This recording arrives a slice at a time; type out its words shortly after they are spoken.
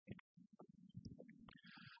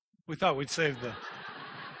We thought we'd save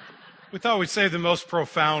the most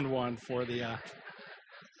profound one for the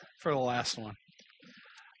last one.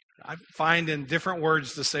 I find in different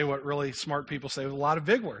words to say what really smart people say with a lot of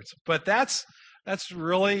big words, but that's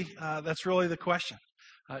really the question.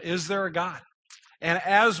 Is there a God? And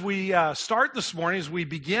as we start this morning, as we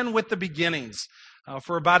begin with the beginnings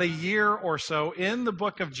for about a year or so in the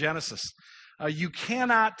book of Genesis, you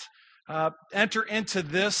cannot enter into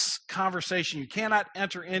this conversation. You cannot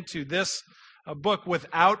enter into this book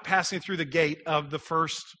without passing through the gate of the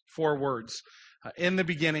first four words. In the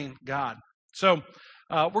beginning, God. So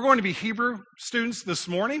we're going to be Hebrew students this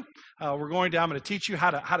morning. I'm going to teach you how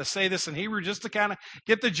to say this in Hebrew just to kind of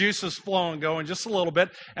get the juices flowing, going just a little bit.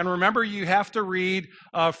 And remember, you have to read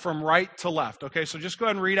from right to left. Okay, so just go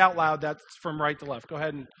ahead and read out loud. That's from right to left. Go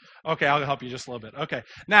ahead and, okay, I'll help you just a little bit. Okay,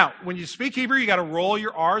 now, when you speak Hebrew, you got to roll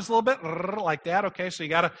your R's a little bit, like that. Okay, so you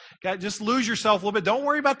got to just lose yourself a little bit. Don't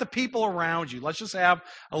worry about the people around you. Let's just have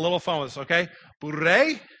a little fun with this, okay?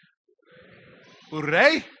 Burei.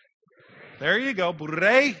 Burei. There you go.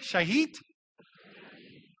 Burei shahit.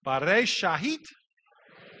 Barei shahit.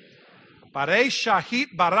 Barei shahit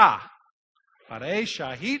bara. Barei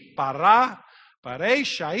shahit bara. Barei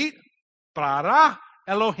shahit bara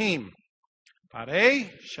Elohim. Barei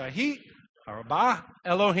shahit bara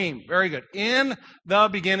Elohim. Very good. In the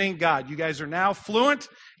beginning, God. You guys are now fluent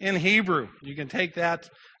in Hebrew. You can take that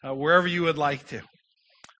wherever you would like to.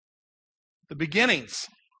 The beginnings.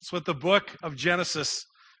 That's what the book of Genesis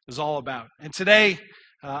is all about. And today,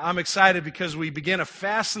 I'm excited because we begin a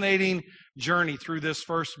fascinating journey through this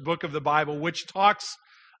first book of the Bible, which talks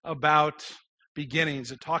about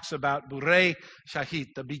beginnings. It talks about Burei Shahit,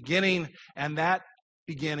 the beginning, and that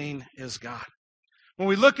beginning is God. When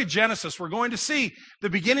we look at Genesis, we're going to see the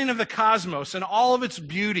beginning of the cosmos and all of its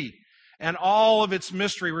beauty and all of its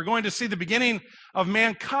mystery. We're going to see the beginning of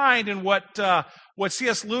mankind and what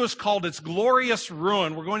C.S. Lewis called its glorious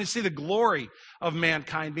ruin. We're going to see the glory of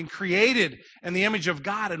mankind being created in the image of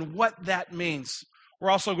God and what that means.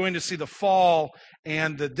 We're also going to see the fall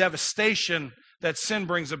and the devastation that sin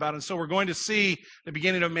brings about. And so we're going to see the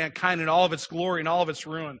beginning of mankind and all of its glory and all of its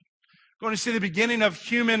ruin. We're going to see the beginning of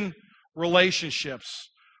human relationships.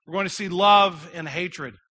 We're going to see love and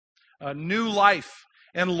hatred, new life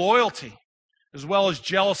and loyalty, as well as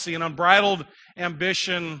jealousy and unbridled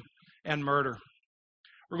ambition and murder.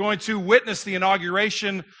 We're going to witness the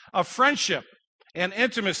inauguration of friendship and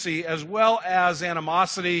intimacy, as well as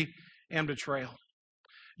animosity and betrayal.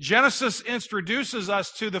 Genesis introduces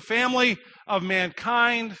us to the family of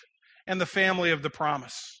mankind and the family of the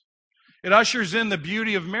promise. It ushers in the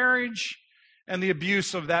beauty of marriage and the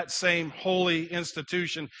abuse of that same holy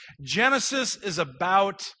institution. Genesis is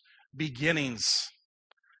about beginnings.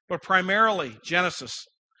 But primarily, Genesis,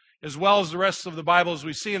 as well as the rest of the Bible, as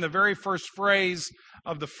we see in the very first phrase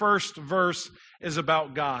of the first verse, is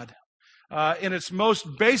about God. In its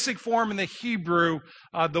most basic form in the Hebrew,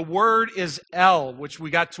 the word is El, which we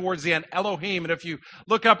got towards the end, Elohim. And if you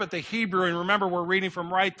look up at the Hebrew, and remember we're reading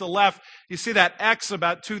from right to left, you see that X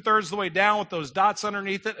about 2/3 of the way down with those dots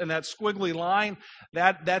underneath it and that squiggly line.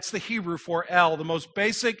 That's the Hebrew for El, the most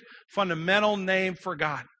basic, fundamental name for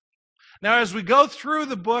God. Now, as we go through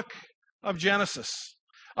the book of Genesis,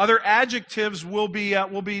 other adjectives will be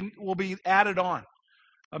added on.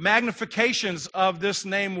 Magnifications of this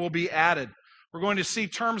name will be added. We're going to see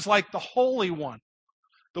terms like the Holy One,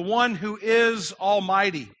 the one who is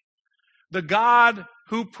almighty, the God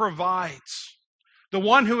who provides, the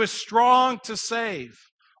one who is strong to save,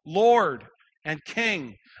 Lord and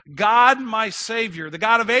King, God my Savior, the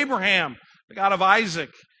God of Abraham, the God of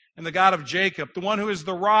Isaac, and the God of Jacob, the one who is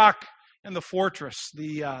the rock and the fortress,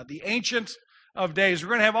 the Ancient of Days. We're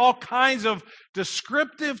going to have all kinds of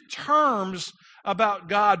descriptive terms about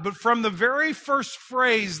God, but from the very first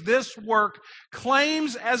phrase, this work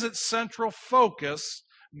claims as its central focus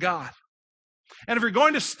God. And if you're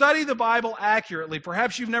going to study the Bible accurately,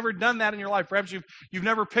 perhaps you've never done that in your life, perhaps you've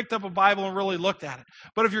never picked up a Bible and really looked at it.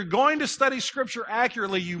 But if you're going to study Scripture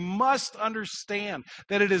accurately, you must understand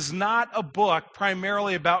that it is not a book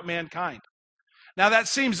primarily about mankind. Now that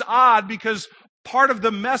seems odd because part of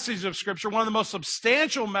the message of Scripture, one of the most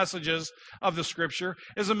substantial messages of the Scripture,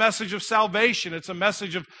 is a message of salvation. It's a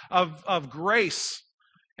message of grace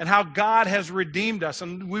and how God has redeemed us.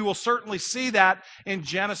 And we will certainly see that in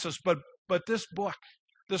Genesis. But this book,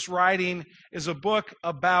 this writing, is a book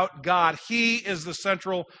about God. He is the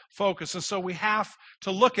central focus. And so we have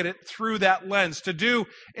to look at it through that lens. To do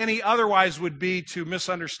any otherwise would be to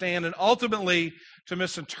misunderstand and ultimately to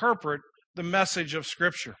misinterpret the message of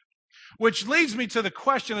Scripture. Which leads me to the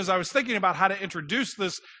question as I was thinking about how to introduce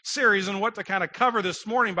this series and what to kind of cover this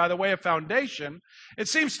morning by the way of foundation. It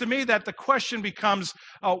seems to me that the question becomes,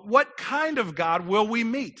 what kind of God will we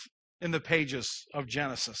meet in the pages of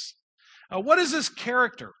Genesis? What is his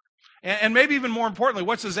character? And maybe even more importantly,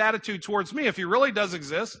 what's his attitude towards me? If he really does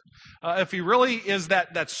exist, if he really is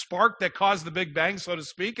that spark that caused the Big Bang, so to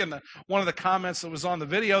speak, and one of the comments that was on the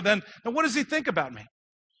video, then what does he think about me?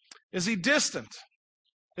 Is he distant?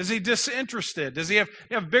 Is he disinterested? Does he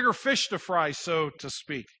have bigger fish to fry, so to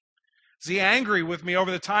speak? Is he angry with me over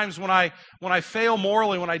the times when I fail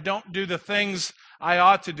morally, when I don't do the things I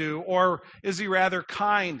ought to do? Or is he rather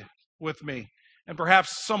kind with me and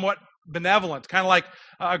perhaps somewhat benevolent, kind of like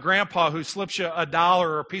a grandpa who slips you $1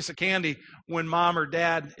 or a piece of candy when mom or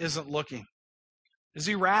dad isn't looking? Is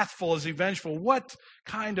he wrathful? Is he vengeful? What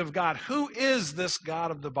kind of God? Who is this God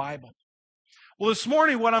of the Bible? Well, this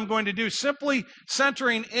morning what I'm going to do, simply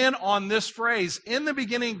centering in on this phrase, in the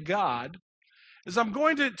beginning God, is I'm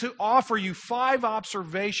going to offer you 5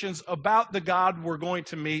 observations about the God we're going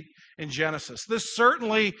to meet in Genesis. This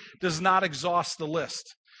certainly does not exhaust the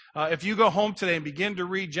list. If you go home today and begin to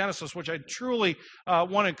read Genesis, which I truly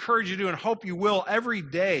want to encourage you to do and hope you will every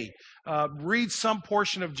day, read some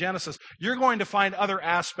portion of Genesis, you're going to find other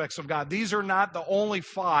aspects of God. These are not the only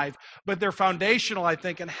 5, but they're foundational, I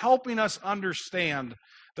think, in helping us understand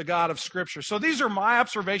the God of Scripture. So these are my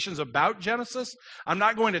observations about Genesis. I'm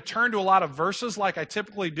not going to turn to a lot of verses like I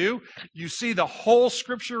typically do. You see the whole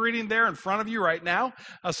Scripture reading there in front of you right now,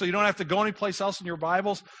 so you don't have to go anyplace else in your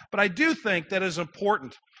Bibles. But I do think that is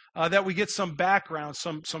important. That we get some background,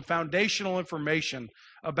 some foundational information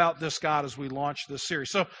about this God as we launch this series.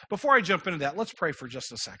 So before I jump into that, let's pray for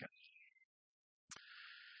just a second.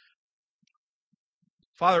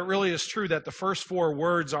 Father, it really is true that the first 4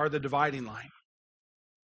 words are the dividing line.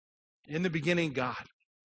 In the beginning, God.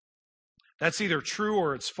 That's either true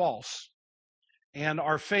or it's false. And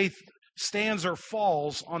our faith stands or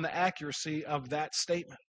falls on the accuracy of that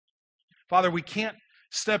statement. Father, we can't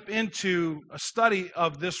step into a study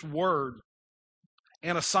of this word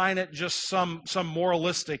and assign it just some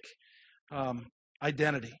moralistic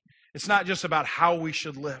identity. It's not just about how we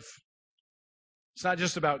should live. It's not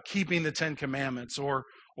just about keeping the 10 Commandments or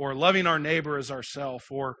loving our neighbor as ourselves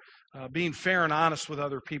or being fair and honest with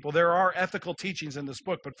other people. There are ethical teachings in this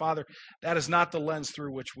book, but Father, that is not the lens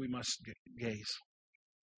through which we must gaze.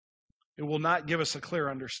 It will not give us a clear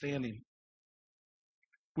understanding.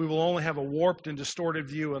 We will only have a warped and distorted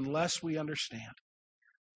view unless we understand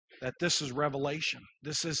that this is revelation.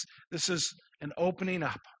 This is an opening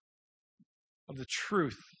up of the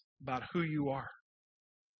truth about who you are.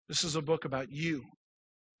 This is a book about you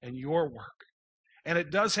and your work. And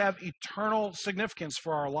it does have eternal significance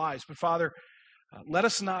for our lives. But Father, let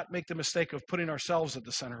us not make the mistake of putting ourselves at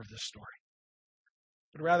the center of this story,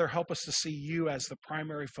 but rather help us to see you as the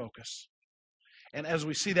primary focus. And as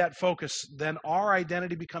we see that focus, then our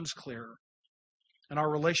identity becomes clearer and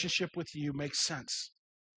our relationship with you makes sense.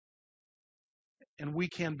 And we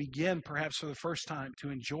can begin, perhaps for the first time, to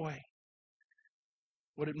enjoy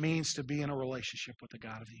what it means to be in a relationship with the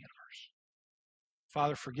God of the universe.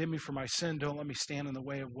 Father, forgive me for my sin. Don't let me stand in the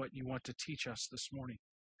way of what you want to teach us this morning.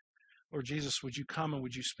 Lord Jesus, would you come and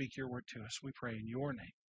would you speak your word to us? We pray in your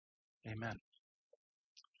name. Amen.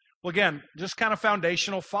 Well, again, just kind of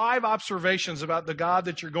foundational, 5 observations about the God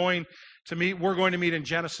that we're going to meet in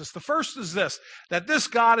Genesis. The first is this, that this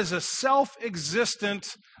God is a self-existent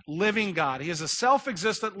living God. He is a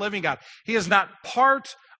self-existent living God. He is not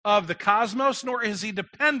part of the cosmos, nor is he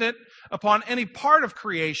dependent upon any part of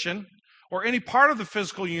creation or any part of the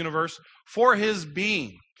physical universe for his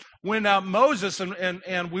being. When Moses,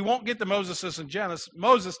 and we won't get to Moses in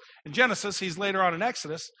Genesis, he's later on in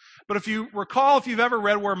Exodus, but if you recall, if you've ever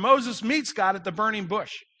read where Moses meets God at the burning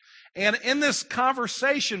bush, and in this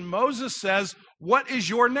conversation, Moses says, "What is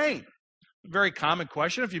your name?" Very common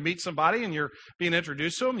question. If you meet somebody and you're being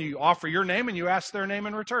introduced to them, you offer your name and you ask their name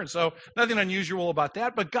in return. So nothing unusual about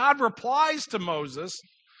that. But God replies to Moses,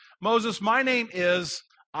 "Moses, my name is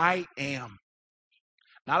I am.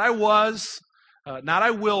 Not I was, not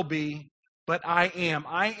I will be, but I am.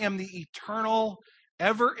 I am the eternal,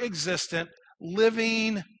 ever-existent,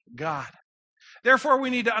 living God." Therefore, we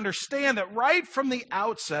need to understand that right from the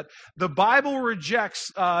outset, the Bible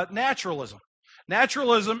rejects naturalism.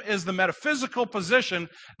 Naturalism is the metaphysical position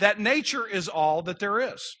that nature is all that there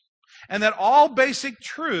is, and that all basic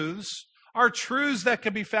truths are truths that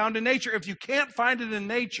can be found in nature. If you can't find it in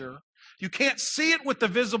nature, you can't see it with the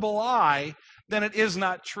visible eye, then it is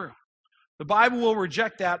not true. The Bible will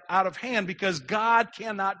reject that out of hand because God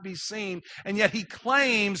cannot be seen, and yet he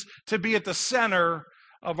claims to be at the center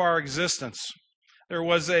of our existence. There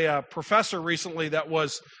was a professor recently that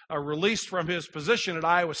was released from his position at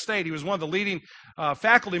Iowa State. He was one of the leading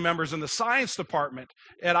faculty members in the science department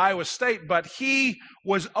at Iowa State, but he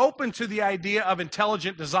was open to the idea of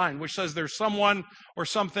intelligent design, which says there's someone or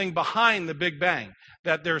something behind the Big Bang,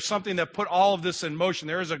 that there's something that put all of this in motion.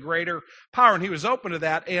 There is a greater power, and he was open to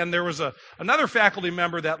that. And there was another faculty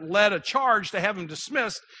member that led a charge to have him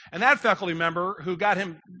dismissed, and that faculty member who got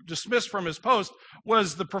him dismissed from his post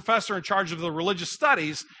was the professor in charge of the religious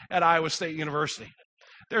studies at Iowa State University.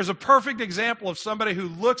 There's a perfect example of somebody who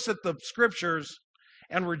looks at the scriptures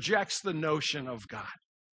and rejects the notion of God.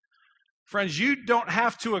 Friends, you don't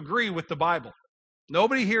have to agree with the Bible.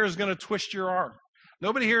 Nobody here is going to twist your arm.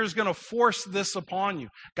 Nobody here is going to force this upon you.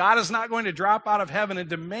 God is not going to drop out of heaven and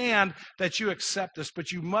demand that you accept this,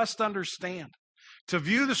 but you must understand, to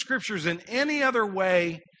view the scriptures in any other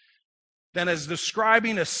way than as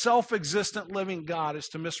describing a self-existent living God is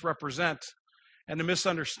to misrepresent and to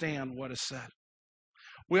misunderstand what is said.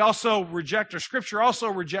 We also reject, or Scripture also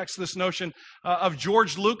rejects this notion of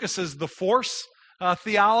George Lucas's The Force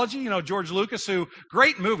theology. You know, George Lucas, who,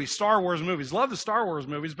 great movies, Star Wars movies, love the Star Wars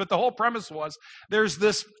movies, but the whole premise was there's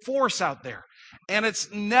this force out there, and it's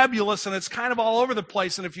nebulous, and it's kind of all over the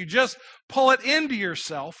place, and if you just pull it into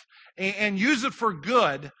yourself and use it for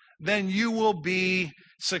good, then you will be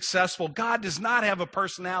successful. God does not have a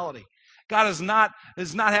personality. God does not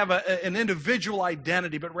have an individual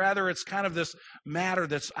identity, but rather it's kind of this matter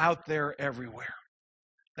that's out there everywhere.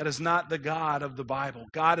 That is not the God of the Bible.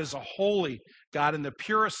 God is a holy God in the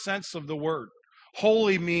purest sense of the word.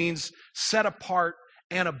 Holy means set apart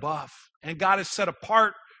and above. And God is set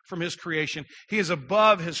apart from his creation. He is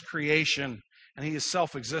above his creation, and he is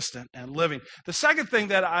self-existent and living. The second thing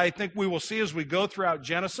that I think we will see as we go throughout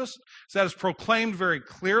Genesis, that is proclaimed very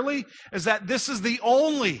clearly, is that this is the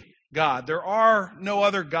only God. There are no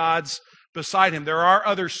other gods beside him. There are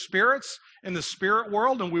other spirits in the spirit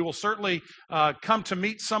world, and we will certainly come to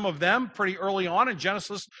meet some of them pretty early on in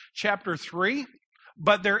Genesis chapter 3.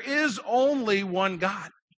 But there is only one God.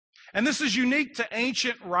 And this is unique to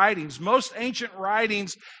ancient writings. Most ancient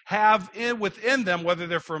writings have within them, whether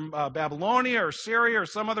they're from Babylonia or Syria or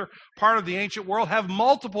some other part of the ancient world, have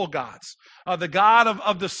multiple gods. The God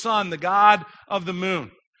of the sun, the God of the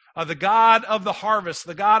moon, the God of the harvest,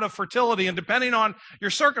 the God of fertility. And depending on your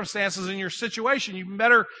circumstances and your situation, you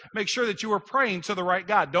better make sure that you are praying to the right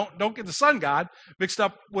God. Don't get the sun God mixed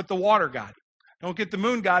up with the water God. Don't get the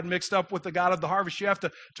moon God mixed up with the God of the harvest. You have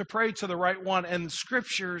to pray to the right one. And the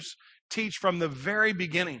scriptures teach from the very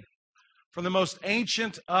beginning, from the most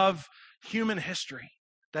ancient of human history,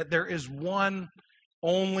 that there is one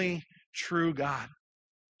only true God.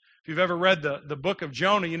 If you've ever read the book of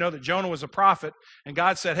Jonah, you know that Jonah was a prophet, and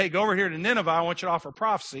God said, hey, go over here to Nineveh, I want you to offer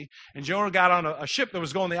prophecy. And Jonah got on a ship that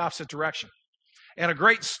was going the opposite direction. And a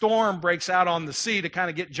great storm breaks out on the sea to kind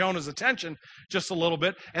of get Jonah's attention just a little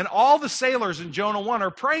bit. And all the sailors in Jonah 1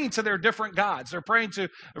 are praying to their different gods. They're praying to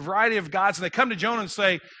a variety of gods, and they come to Jonah and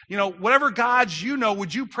say, you know, whatever gods you know,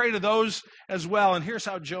 would you pray to those as well? And here's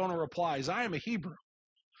how Jonah replies, I am a Hebrew.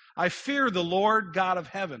 I fear the Lord God of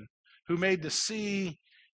heaven, who made the sea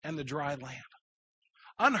and the dry land.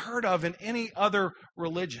 Unheard of in any other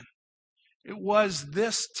religion. It was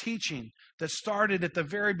this teaching that started at the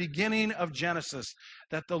very beginning of Genesis,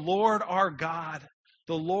 that the Lord our God,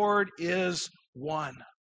 the Lord is one.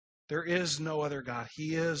 There is no other God.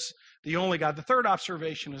 He is the only God. The third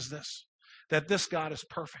observation is this, that this God is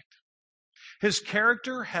perfect. His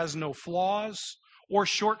character has no flaws or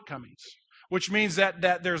shortcomings, which means that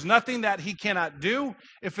there's nothing that he cannot do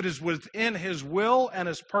if it is within his will and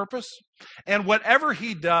his purpose. And whatever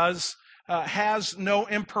he does has no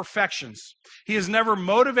imperfections. He is never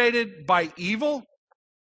motivated by evil.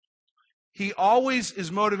 He always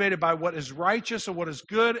is motivated by what is righteous and what is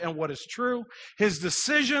good and what is true. His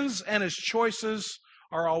decisions and his choices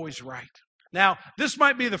are always right. Now, this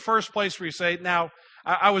might be the first place where you say, now,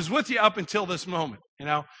 I was with you up until this moment. You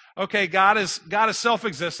know, okay, God is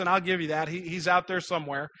self-existent. I'll give you that. He's out there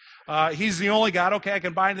somewhere. He's the only God. Okay, I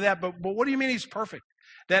can buy into that. But what do you mean he's perfect?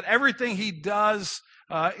 That everything he does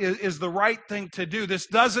is the right thing to do. This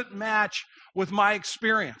doesn't match with my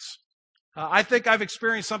experience. I think I've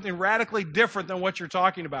experienced something radically different than what you're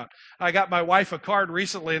talking about. I got my wife a card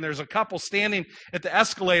recently, and there's a couple standing at the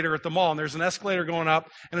escalator at the mall, and there's an escalator going up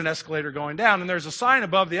and an escalator going down, and there's a sign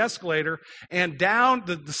above the escalator, and down,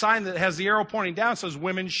 the sign that has the arrow pointing down says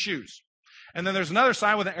women's shoes. And then there's another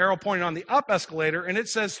sign with an arrow pointing on the up escalator, and it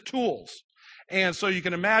says tools. And so you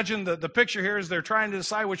can imagine the picture here is they're trying to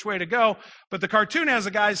decide which way to go, but the cartoon has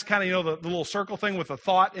a guy's kind of, you know, the little circle thing with a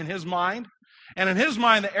thought in his mind. And in his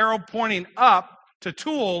mind, the arrow pointing up to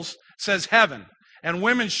tools says heaven, and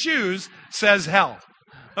women's shoes says hell.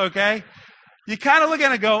 Okay? You kind of look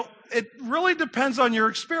at it and go, it really depends on your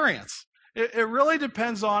experience. It really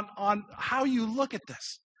depends on how you look at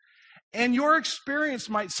this. And your experience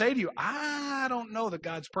might say to you, I don't know that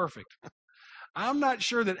God's perfect. I'm not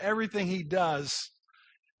sure that everything he does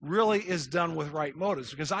really is done with right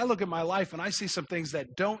motives, because I look at my life and I see some things that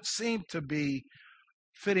don't seem to be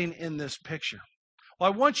fitting in this picture.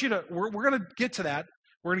 Well, I want you to, we're going to get to that.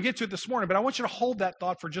 We're going to get to it this morning, but I want you to hold that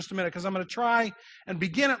thought for just a minute, because I'm going to try and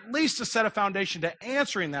begin at least to set a foundation to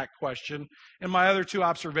answering that question in my other two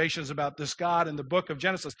observations about this God in the book of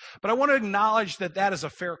Genesis. But I want to acknowledge that that is a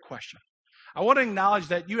fair question. I want to acknowledge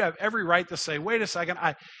that you have every right to say, wait a second,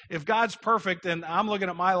 if God's perfect and I'm looking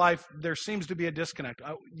at my life, there seems to be a disconnect.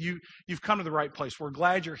 You've come to the right place. We're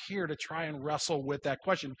glad you're here to try and wrestle with that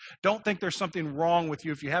question. Don't think there's something wrong with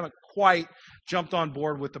you if you haven't quite jumped on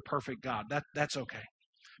board with the perfect God. That's okay.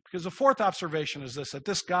 Because the fourth observation is this, that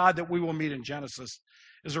this God that we will meet in Genesis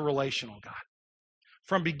is a relational God.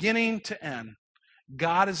 From beginning to end,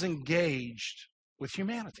 God is engaged with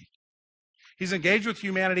humanity. He's engaged with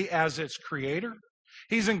humanity as its creator.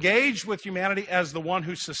 He's engaged with humanity as the one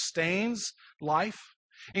who sustains life,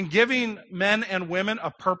 in giving men and women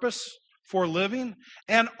a purpose for living,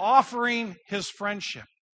 and offering his friendship.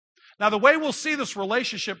 Now, the way we'll see this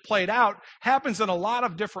relationship played out happens in a lot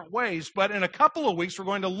of different ways, but in a couple of weeks, we're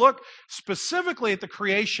going to look specifically at the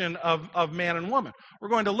creation of man and woman. We're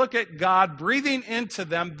going to look at God breathing into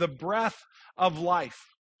them the breath of life.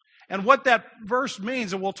 And what that verse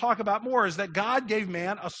means, and we'll talk about more, is that God gave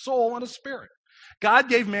man a soul and a spirit. God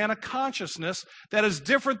gave man a consciousness that is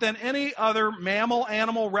different than any other mammal,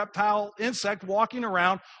 animal, reptile, insect walking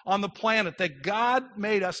around on the planet, that God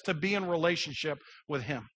made us to be in relationship with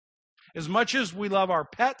him. As much as we love our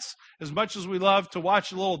pets, as much as we love to watch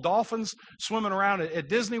the little dolphins swimming around at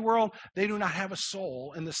Disney World, they do not have a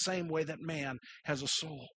soul in the same way that man has a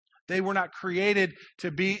soul. They were not created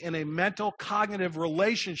to be in a mental, cognitive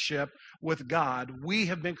relationship with God. We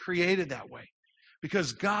have been created that way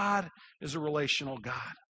because God is a relational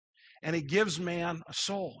God. And he gives man a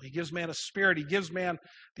soul. He gives man a spirit. He gives man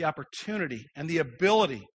the opportunity and the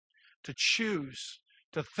ability to choose,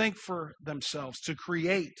 to think for themselves, to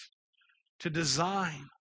create, to design,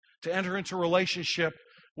 to enter into relationship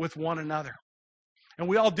with one another. And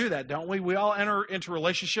we all do that, don't we? We all enter into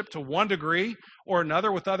relationship to one degree or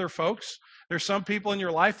another with other folks. There's some people in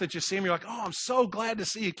your life that you see them, you're like, oh, I'm so glad to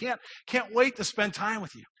see you. Can't wait to spend time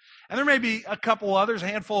with you. And there may be a couple others, a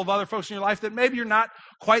handful of other folks in your life that maybe you're not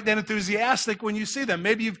quite that enthusiastic when you see them.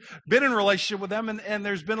 Maybe you've been in a relationship with them and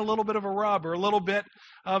there's been a little bit of a rub or a little bit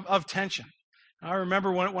of tension. I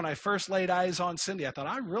remember when I first laid eyes on Cindy, I thought,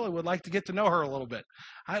 I really would like to get to know her a little bit.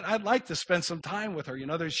 I'd like to spend some time with her. You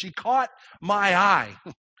know, she caught my eye.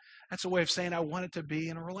 That's a way of saying I wanted to be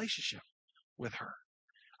in a relationship with her.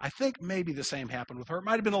 I think maybe the same happened with her. It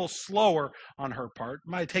might have been a little slower on her part. It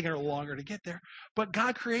might have taken her a little longer to get there. But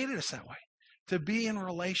God created us that way, to be in a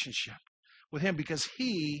relationship with him, because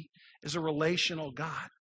he is a relational God.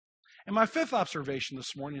 And my fifth observation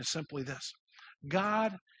this morning is simply this.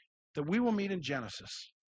 God that we will meet in Genesis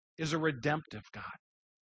is a redemptive God.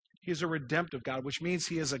 He is a redemptive God, which means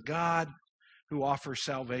he is a God who offers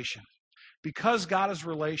salvation. Because God is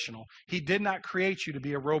relational, he did not create you to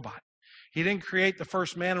be a robot. He didn't create the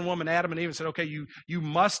first man and woman, Adam and Eve, and said, okay, you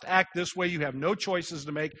must act this way. You have no choices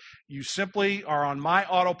to make. You simply are on my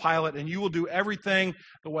autopilot, and you will do everything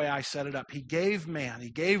the way I set it up. He gave man, he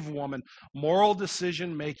gave woman moral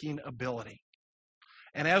decision-making ability.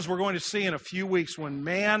 And as we're going to see in a few weeks, when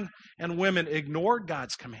man and women ignored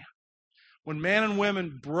God's command, when man and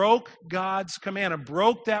women broke God's command and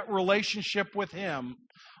broke that relationship with him,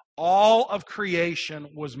 all of creation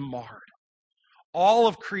was marred. All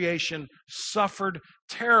of creation suffered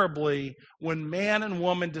terribly when man and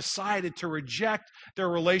woman decided to reject their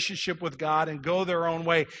relationship with God and go their own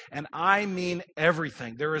way. And I mean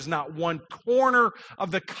everything. There is not one corner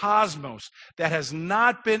of the cosmos that has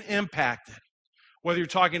not been impacted. Whether you're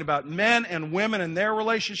talking about men and women and their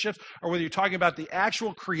relationships, or whether you're talking about the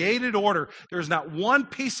actual created order, there's not one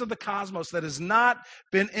piece of the cosmos that has not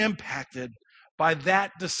been impacted by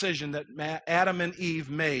that decision that Adam and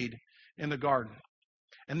Eve made in the garden.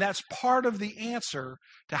 And that's part of the answer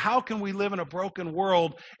to how can we live in a broken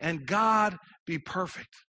world and God be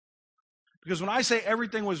perfect. Because when I say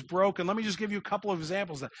everything was broken, let me just give you a couple of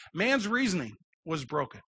examples. That man's reasoning was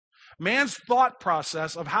broken. Man's thought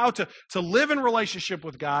process of how to live in relationship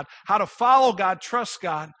with God, how to follow God, trust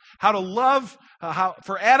God, how to love,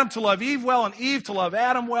 for Adam to love Eve well and Eve to love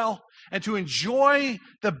Adam well, and to enjoy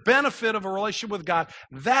the benefit of a relationship with God,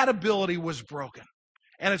 that ability was broken.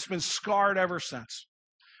 And it's been scarred ever since.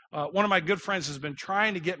 One of my good friends has been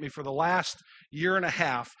trying to get me for the last year and a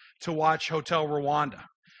half to watch Hotel Rwanda.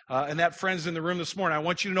 And that friend's in the room this morning. I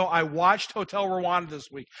want you to know I watched Hotel Rwanda this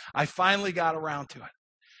week. I finally got around to it.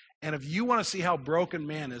 And if you want to see how broken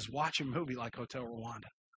man is, watch a movie like Hotel Rwanda.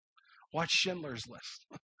 Watch Schindler's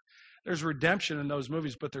List. There's redemption in those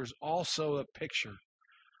movies, but there's also a picture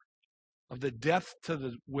of the depth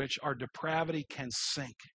to which our depravity can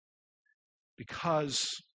sink because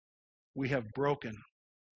we have broken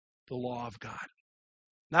the law of God.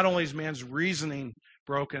 Not only is man's reasoning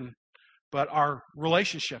broken, but our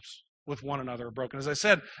relationships with one another are broken. As I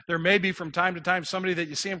said, there may be from time to time somebody that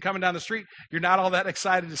you see him coming down the street, you're not all that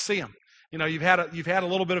excited to see him. You know, you've had a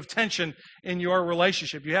little bit of tension in your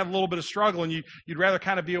relationship. You have a little bit of struggle, and you'd rather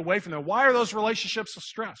kind of be away from them. Why are those relationships so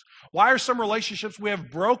stressed? Why are some relationships we have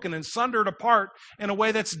broken and sundered apart in a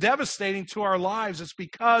way that's devastating to our lives? It's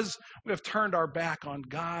because we have turned our back on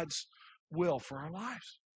God's will for our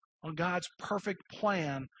lives, on God's perfect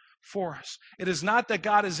plan for us. It is not that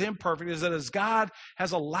God is imperfect. It is that as God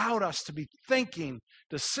has allowed us to be thinking,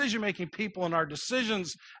 decision-making people, and our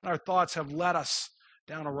decisions and our thoughts have led us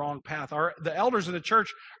down a wrong path. The elders of the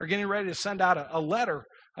church are getting ready to send out a letter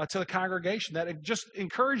to the congregation that just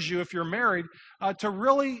encourages you, if you're married, to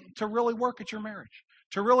really work at your marriage,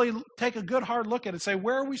 to really take a good hard look at it and say,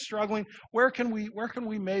 where are we struggling? Where can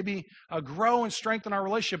we maybe grow and strengthen our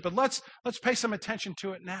relationship? But let's pay some attention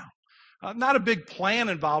to it now. Not a big plan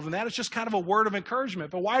involved in that. It's just kind of a word of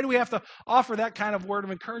encouragement. But why do we have to offer that kind of word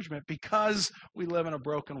of encouragement? Because we live in a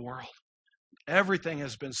broken world. Everything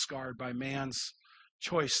has been scarred by man's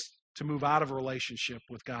choice to move out of a relationship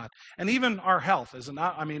with God. And even our health, is it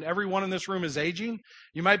not? I mean, everyone in this room is aging.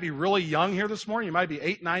 You might be really young here this morning. You might be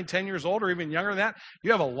 8, 9, 10 years old, or even younger than that. You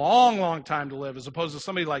have a long, long time to live, as opposed to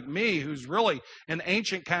somebody like me, who's really an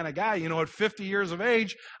ancient kind of guy. You know, at 50 years of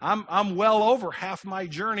age, I'm well over half my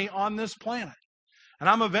journey on this planet. And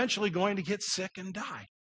I'm eventually going to get sick and die.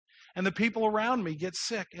 And the people around me get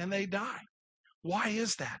sick and they die. Why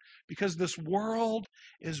is that? Because this world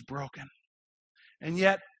is broken. And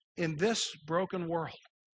yet, in this broken world,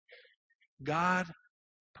 God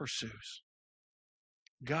pursues.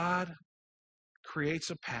 God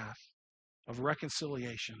creates a path of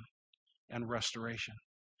reconciliation and restoration.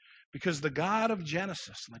 Because the God of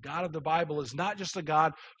Genesis and the God of the Bible is not just a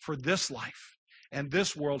God for this life and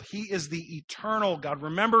this world. He is the eternal God.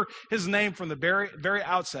 Remember his name from the very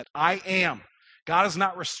outset. I am. God is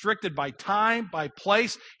not restricted by time, by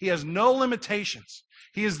place. He has no limitations.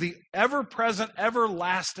 He is the ever-present,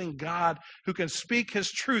 everlasting God who can speak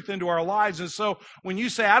his truth into our lives. And so when you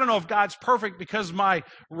say, I don't know if God's perfect because my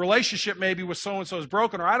relationship maybe with so-and-so is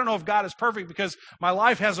broken, or I don't know if God is perfect because my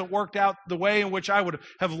life hasn't worked out the way in which I would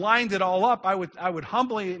have lined it all up, I would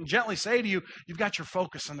humbly and gently say to you, you've got your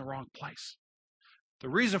focus in the wrong place. The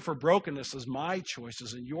reason for brokenness is my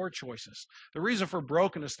choices and your choices. The reason for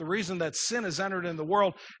brokenness, the reason that sin has entered in the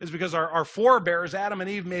world is because our forebears, Adam and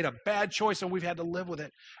Eve, made a bad choice and we've had to live with it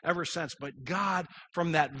ever since. But God,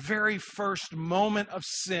 from that very first moment of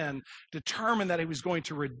sin, determined that he was going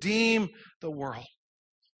to redeem the world.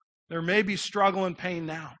 There may be struggle and pain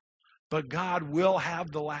now, but God will have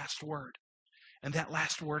the last word. And that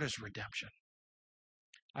last word is redemption.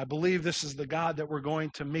 I believe this is the God that we're going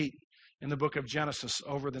to meet in the book of Genesis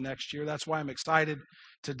over the next year. That's why I'm excited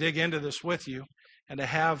to dig into this with you and to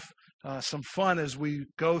have some fun as we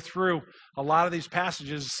go through a lot of these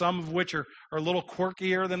passages, some of which are a little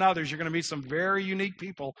quirkier than others. You're going to meet some very unique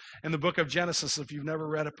people in the book of Genesis if you've never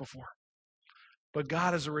read it before. But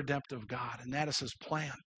God is a redemptive God, and that is his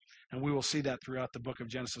plan. And we will see that throughout the book of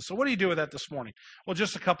Genesis. So what do you do with that this morning? Well,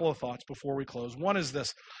 just a couple of thoughts before we close. One is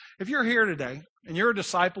this. If you're here today and you're a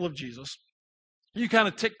disciple of Jesus, you kind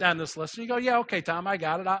of tick down this list and you go, yeah, okay, Tom, I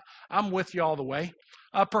got it. I'm with you all the way.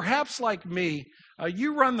 Perhaps like me,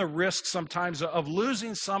 you run the risk sometimes of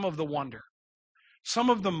losing some of the wonder, some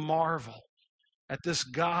of the marvel at this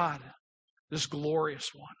God, this glorious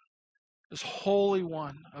one, this Holy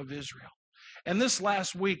One of Israel. And this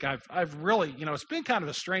last week, I've really, it's been kind of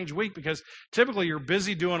a strange week because typically you're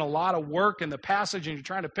busy doing a lot of work in the passage and you're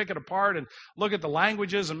trying to pick it apart and look at the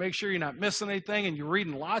languages and make sure you're not missing anything, and you're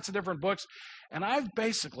reading lots of different books. And I've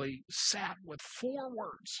basically sat with 4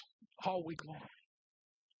 words all week long.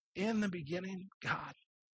 In the beginning, God.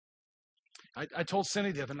 I told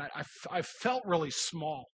Cindy the other night, I felt really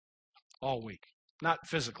small all week. Not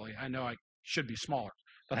physically. I know I should be smaller,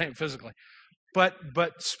 but I ain't physically. But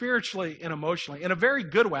spiritually and emotionally, in a very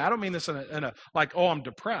good way. I don't mean this in a like, oh, I'm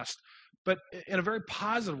depressed, but in a very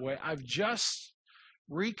positive way. I've just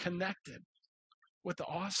reconnected with the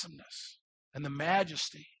awesomeness and the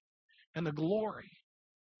majesty and the glory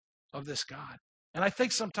of this God. And I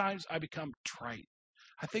think sometimes I become trite.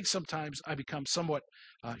 I think sometimes I become somewhat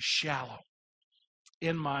shallow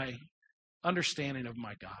in my understanding of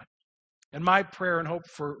my God. And my prayer and hope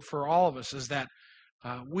for all of us is that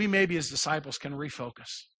we maybe as disciples can refocus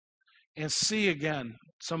and see again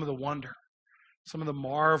some of the wonder, some of the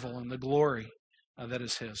marvel and the glory that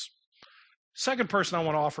is His. Second person I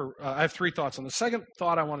want to offer, I have three thoughts on. The second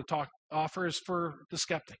thought I want to offer is for the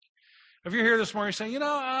skeptic. If you're here this morning saying,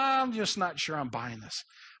 I'm just not sure I'm buying this.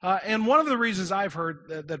 And one of the reasons I've heard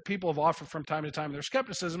that people have offered from time to time their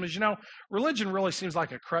skepticism is, religion really seems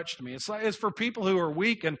like a crutch to me. It's for people who are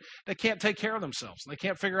weak and they can't take care of themselves. They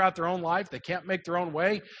can't figure out their own life. They can't make their own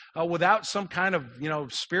way without some kind of,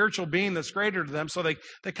 spiritual being that's greater to them. So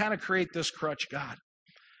they kind of create this crutch God.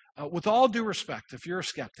 With all due respect, if you're a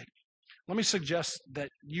skeptic, let me suggest that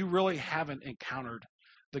you really haven't encountered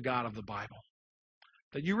the God of the Bible.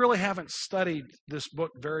 That you really haven't studied this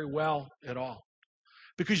book very well at all.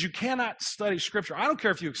 Because you cannot study Scripture. I don't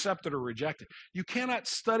care if you accept it or reject it. You cannot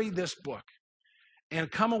study this book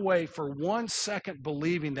and come away for 1 second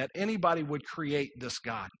believing that anybody would create this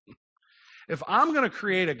God. If I'm going to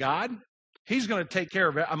create a God, He's going to take care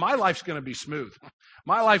of it. My life's going to be smooth.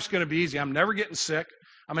 My life's going to be easy. I'm never getting sick.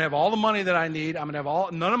 I'm going to have all the money that I need. I'm going to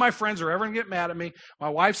have none of my friends are ever going to get mad at me. My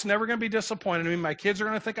wife's never going to be disappointed in me. My kids are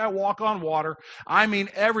going to think I walk on water. I mean,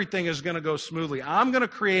 everything is going to go smoothly. I'm going to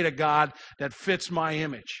create a God that fits my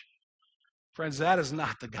image. Friends, that is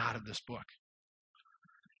not the God of this book.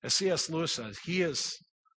 As C.S. Lewis says, He is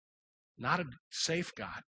not a safe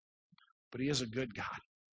God, but He is a good God.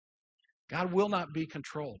 God will not be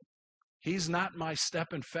controlled. He's not my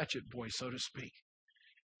step and fetch it boy, so to speak.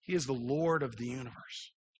 He is the Lord of the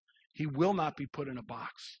universe. He will not be put in a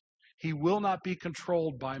box. He will not be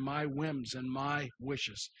controlled by my whims and my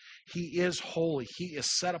wishes. He is holy. He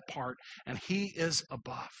is set apart, and He is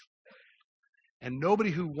above. And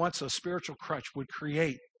nobody who wants a spiritual crutch would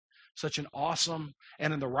create such an awesome,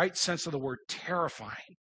 and in the right sense of the word,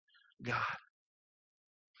 terrifying God.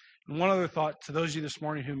 And one other thought to those of you this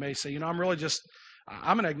morning who may say,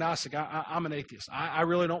 I'm an agnostic. I'm an atheist. I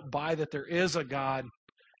really don't buy that there is a God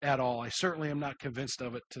at all. I certainly am not convinced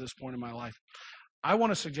of it to this point in my life. I want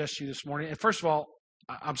to suggest to you this morning, and first of all,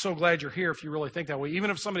 I'm so glad you're here if you really think that way. Even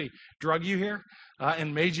if somebody drug you here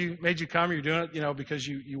and made you come, you're doing it, because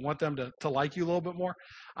you want them to like you a little bit more.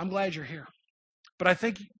 I'm glad you're here. But I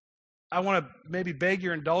think I want to maybe beg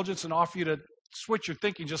your indulgence and offer you to switch your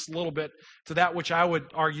thinking just a little bit to that which I would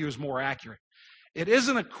argue is more accurate. It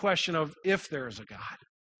isn't a question of if there is a God.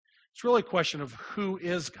 It's really a question of who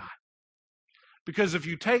is God. Because if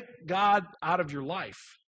you take God out of your life,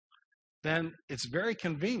 then it's very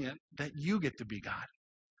convenient that you get to be God.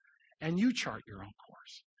 And you chart your own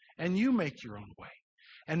course. And you make your own way.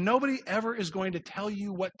 And nobody ever is going to tell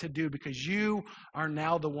you what to do because you are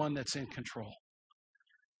now the one that's in control.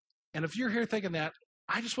 And if you're here thinking that,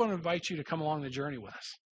 I just want to invite you to come along the journey with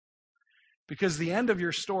us. Because the end of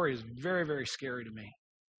your story is very, very scary to me.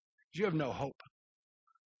 You have no hope.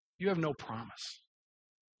 You have no promise.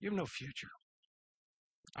 You have no future.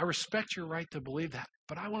 I respect your right to believe that,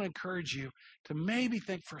 but I want to encourage you to maybe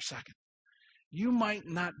think for a second. You might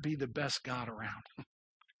not be the best God around.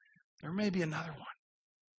 There may be another one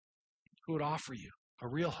who would offer you a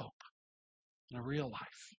real hope and a real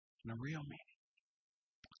life and a real meaning.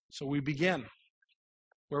 So we begin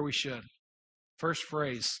where we should. First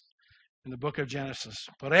phrase in the book of Genesis.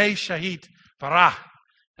 Parei shahit bara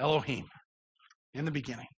Elohim. In the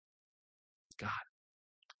beginning, God.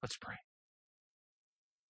 Let's pray.